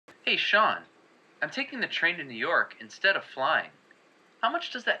Hey, Sean, I'm taking the train to New York instead of flying. How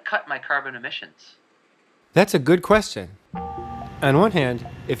much does that cut my carbon emissions? That's a good question. On one hand,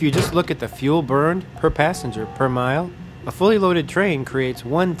 if you just look at the fuel burned per passenger per mile, a fully loaded train creates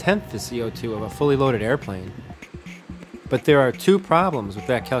 1/10 the CO2 of a fully loaded airplane. But there are two problems with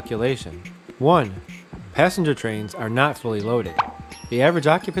that calculation. One, passenger trains are not fully loaded. The average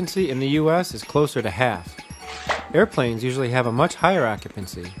occupancy in the US is closer to half. Airplanes usually have a much higher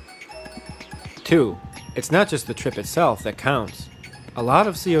occupancy. Two, it's not just the trip itself that counts. A lot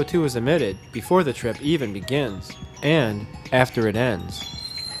of CO2 is emitted before the trip even begins, and after it ends.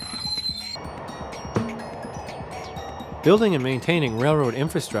 Building and maintaining railroad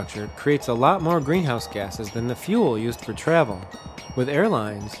infrastructure creates a lot more greenhouse gases than the fuel used for travel. With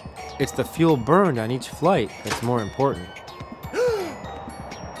airlines, it's the fuel burned on each flight that's more important.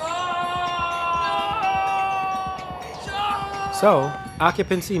 So,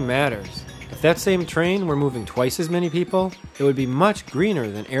 occupancy matters. If that same train were moving twice as many people, it would be much greener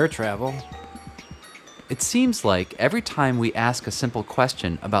than air travel. It seems like every time we ask a simple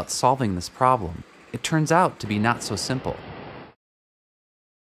question about solving this problem, it turns out to be not so simple.